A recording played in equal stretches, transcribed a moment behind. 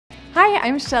Hi,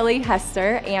 I'm Shelly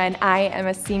Hester, and I am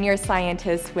a senior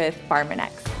scientist with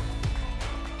Pharmanex.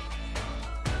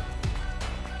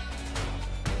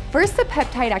 First, the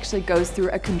peptide actually goes through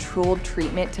a controlled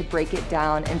treatment to break it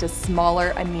down into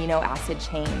smaller amino acid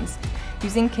chains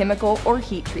using chemical or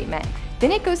heat treatment.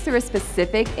 Then it goes through a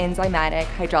specific enzymatic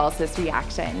hydrolysis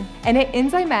reaction. And an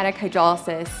enzymatic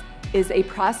hydrolysis is a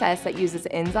process that uses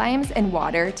enzymes and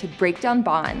water to break down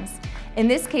bonds. In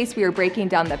this case, we are breaking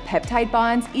down the peptide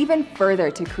bonds even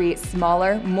further to create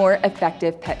smaller, more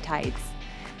effective peptides.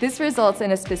 This results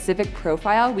in a specific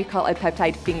profile we call a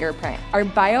peptide fingerprint. Our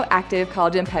bioactive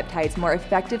collagen peptides more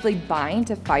effectively bind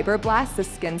to fibroblasts, the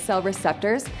skin cell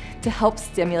receptors, to help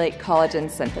stimulate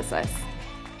collagen synthesis.